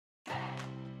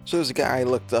So there's a guy I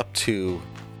looked up to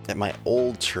at my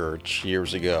old church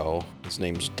years ago. His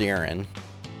name's Darren.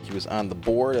 He was on the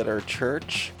board at our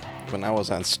church when I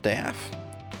was on staff.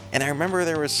 And I remember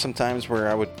there was some times where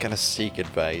I would kind of seek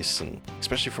advice, and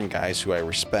especially from guys who I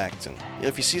respect. And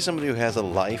if you see somebody who has a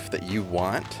life that you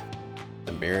want,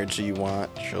 a marriage that you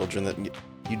want, children that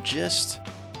you just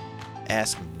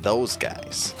ask those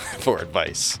guys for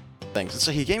advice. Things. And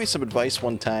so he gave me some advice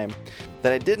one time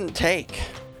that I didn't take,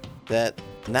 that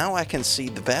now I can see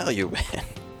the value in.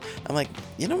 I'm like,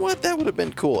 you know what? That would have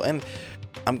been cool. And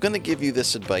I'm going to give you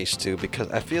this advice too, because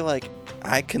I feel like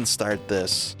I can start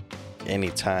this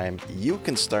anytime. You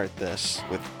can start this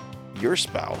with your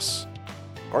spouse,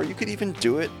 or you could even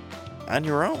do it on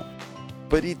your own.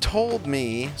 But he told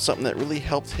me something that really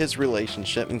helped his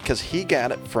relationship, and because he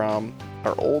got it from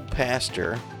our old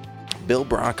pastor, Bill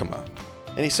Bronkema.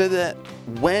 And he said that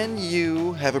when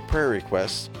you have a prayer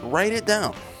request, write it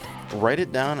down. Write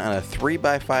it down on a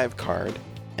 3x5 card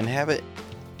and have it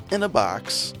in a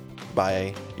box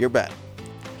by your bed.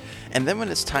 And then when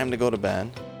it's time to go to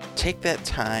bed, take that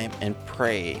time and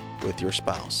pray with your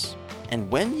spouse.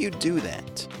 And when you do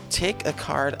that, take a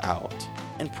card out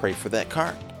and pray for that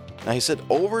card. Now he said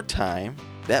over time,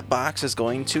 that box is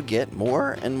going to get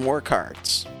more and more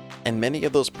cards. And many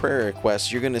of those prayer requests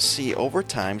you're going to see over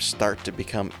time start to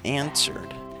become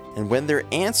answered. And when they're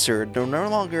answered, they're no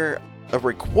longer a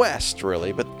request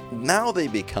really, but now they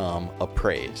become a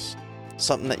praise.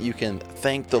 Something that you can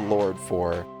thank the Lord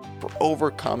for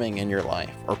overcoming in your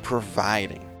life or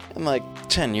providing. And like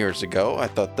 10 years ago, I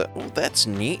thought that, oh, that's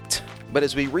neat. But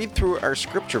as we read through our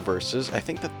scripture verses, I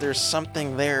think that there's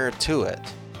something there to it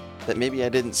that maybe I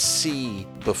didn't see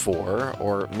before,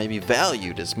 or maybe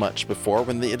valued as much before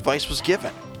when the advice was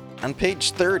given. On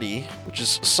page 30, which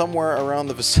is somewhere around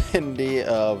the vicinity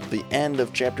of the end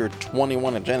of chapter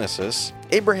 21 of Genesis,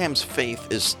 Abraham's faith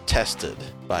is tested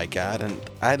by God, and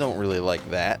I don't really like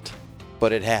that,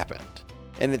 but it happened.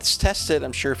 And it's tested,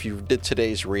 I'm sure if you did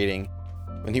today's reading,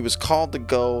 when he was called to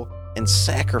go and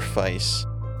sacrifice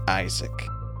Isaac.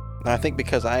 Now, I think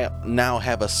because I now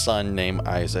have a son named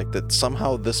Isaac, that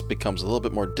somehow this becomes a little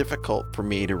bit more difficult for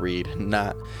me to read and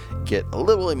not get a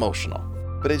little emotional.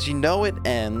 But as you know, it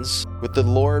ends with the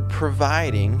Lord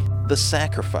providing the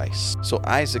sacrifice. So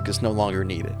Isaac is no longer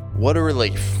needed. What a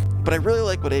relief. But I really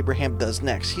like what Abraham does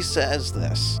next. He says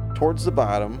this, towards the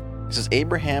bottom, he says,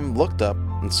 Abraham looked up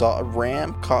and saw a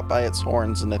ram caught by its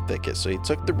horns in the thicket. So he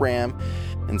took the ram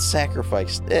and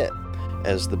sacrificed it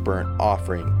as the burnt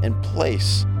offering in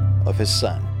place of his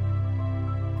son.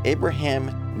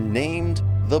 Abraham named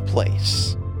the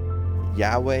place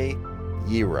Yahweh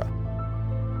Yireh,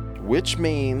 which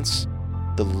means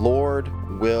the Lord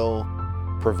will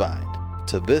provide.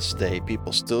 To this day,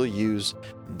 people still use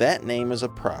that name as a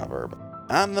proverb.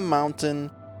 On the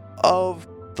mountain of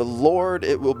the Lord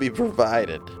it will be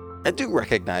provided. I do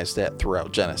recognize that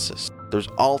throughout Genesis. There's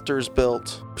altars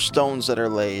built, stones that are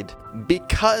laid,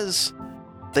 because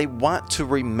they want to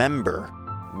remember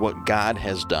what God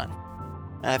has done.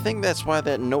 And I think that's why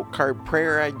that note card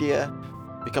prayer idea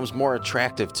becomes more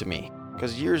attractive to me,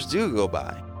 because years do go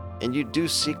by and you do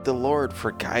seek the Lord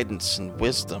for guidance and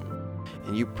wisdom,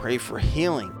 and you pray for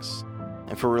healings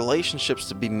and for relationships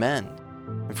to be mended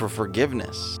and for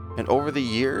forgiveness. And over the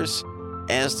years,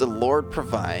 as the Lord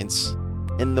provides,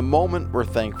 in the moment we're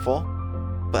thankful,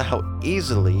 but how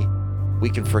easily we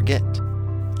can forget.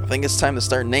 I think it's time to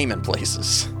start naming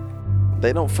places.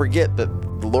 They don't forget that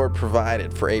the Lord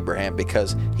provided for Abraham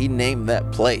because he named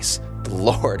that place. The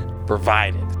Lord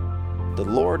provided. The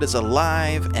Lord is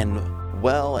alive and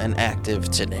well and active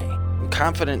today. I'm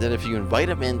confident that if you invite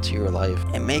him into your life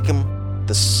and make him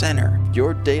the center of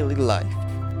your daily life,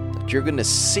 that you're going to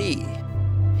see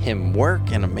him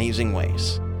work in amazing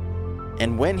ways.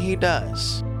 And when he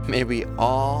does, may we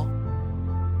all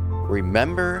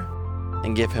remember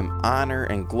and give him honor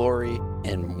and glory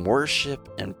and worship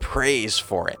and praise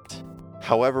for it.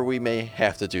 However we may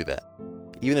have to do that.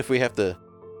 Even if we have to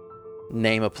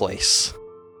name a place.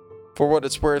 For what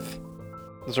it's worth,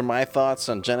 those are my thoughts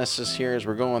on Genesis here as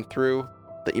we're going through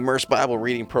the Immerse Bible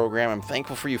reading program. I'm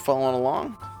thankful for you following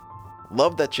along.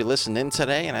 Love that you listened in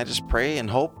today, and I just pray and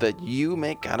hope that you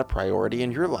make God a priority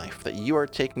in your life, that you are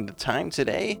taking the time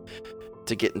today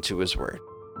to get into his word.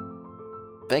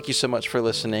 Thank you so much for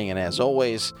listening, and as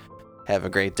always, have a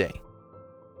great day.